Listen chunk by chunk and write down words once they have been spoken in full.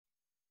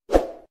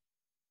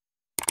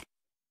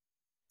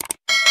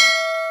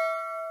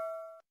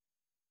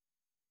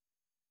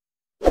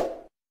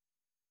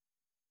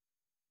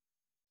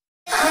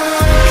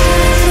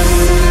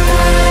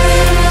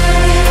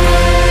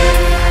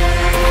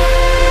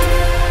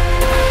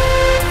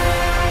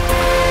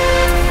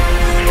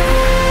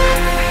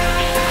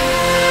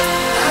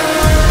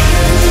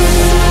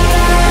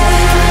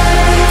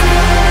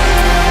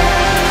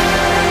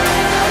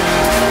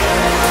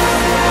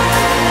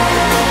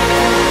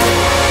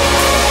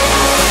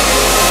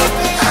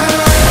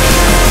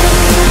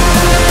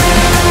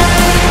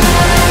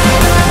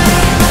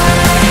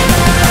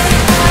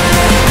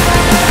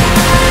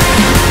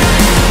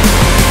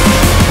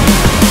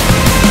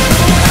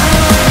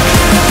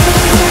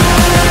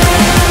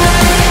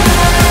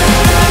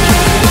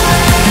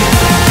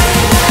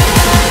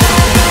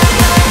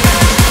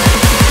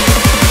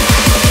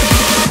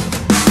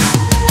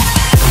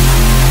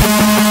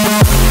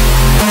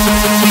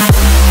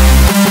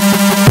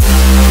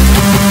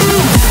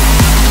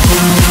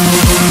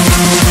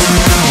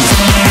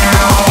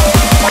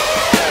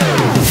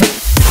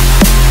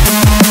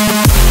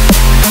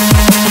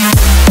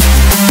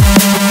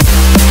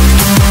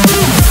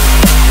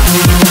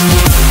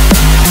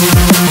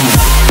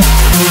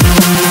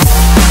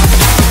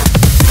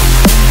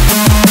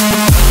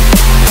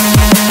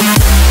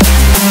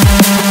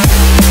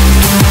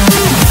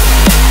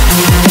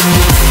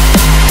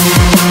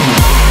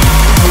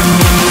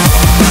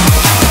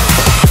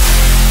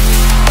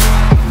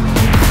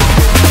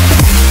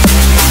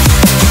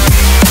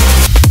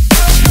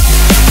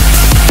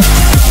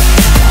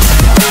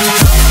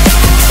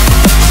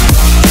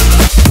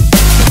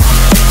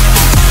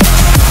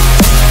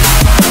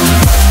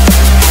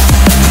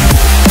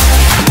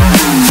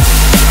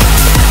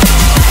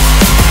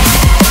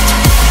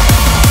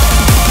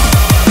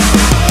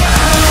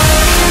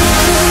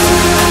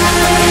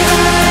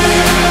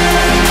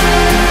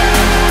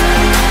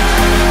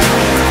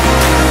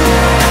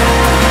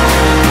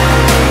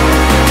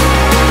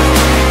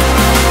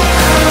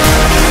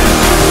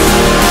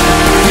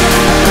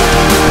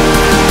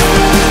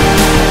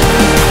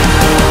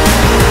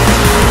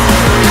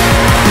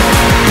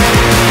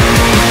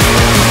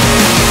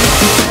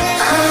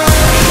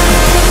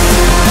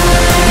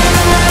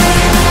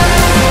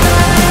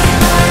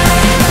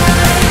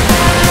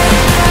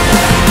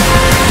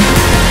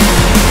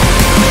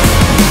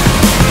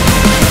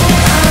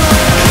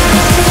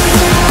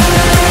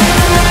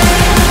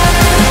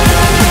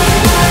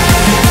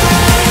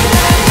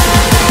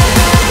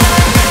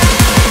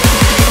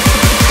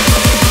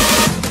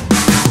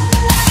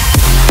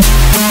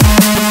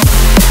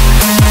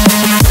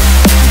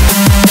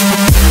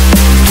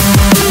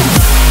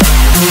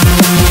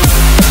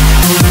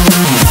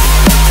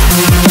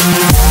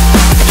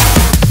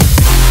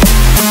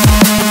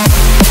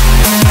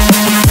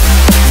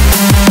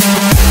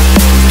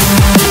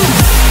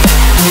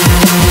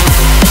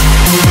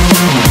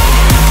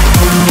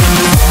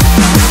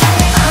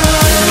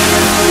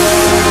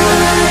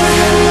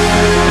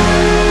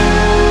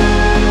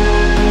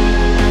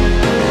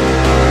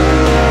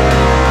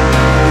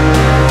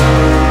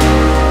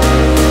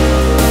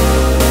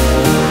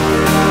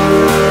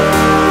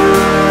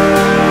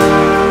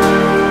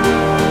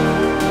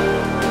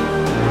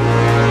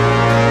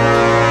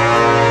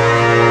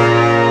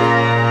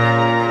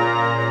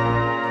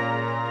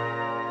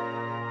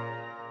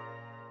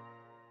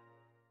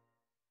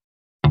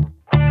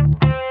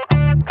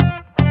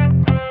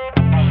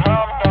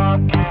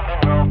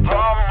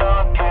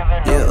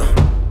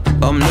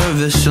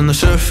on the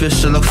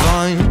surface I look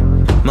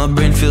fine. My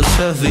brain feels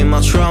heavy, my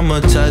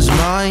traumatized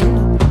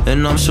mind.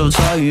 And I'm so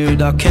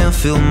tired, I can't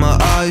feel my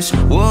eyes.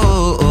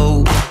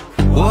 Whoa,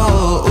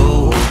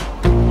 whoa.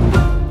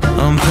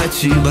 I'm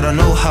petty, but I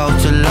know how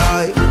to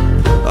lie.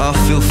 I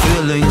feel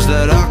feelings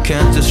that I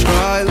can't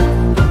describe.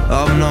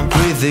 I'm not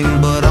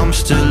breathing, but I'm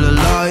still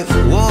alive.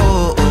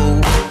 Whoa,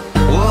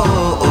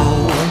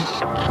 whoa.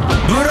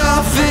 But I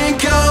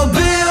think I'll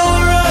be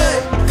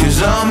alright,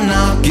 'cause I'm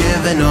not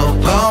giving up,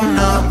 I'm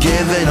not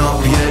giving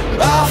up yet.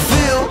 I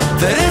feel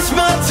that it's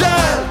my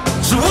time,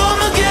 so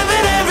I'ma give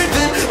it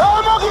everything.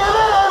 I'ma give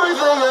it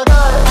everything I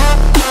got.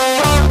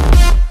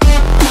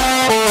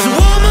 So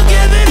I'ma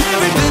give it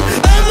everything,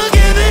 I'ma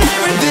give it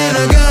everything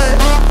I got.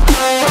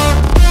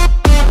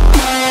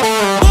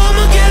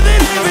 I'ma give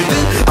it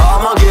everything,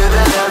 I'ma give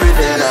it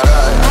everything I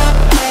got.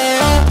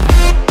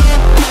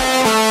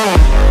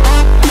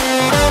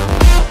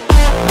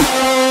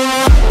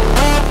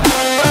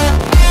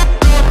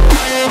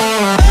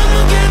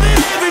 I'ma give it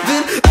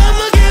everything,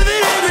 I'ma give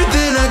it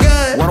everything I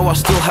got. Why do I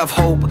still have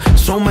hope?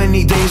 So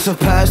many days have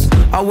passed.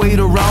 I wait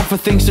around for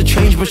things to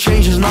change, but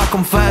change has not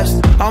come fast.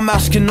 I'm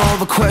asking all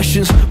the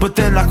questions, but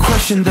then I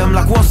question them.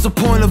 Like, what's the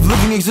point of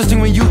living, existing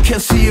when you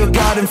can't see your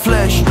God in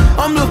flesh?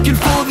 I'm looking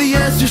for the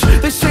answers,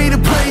 they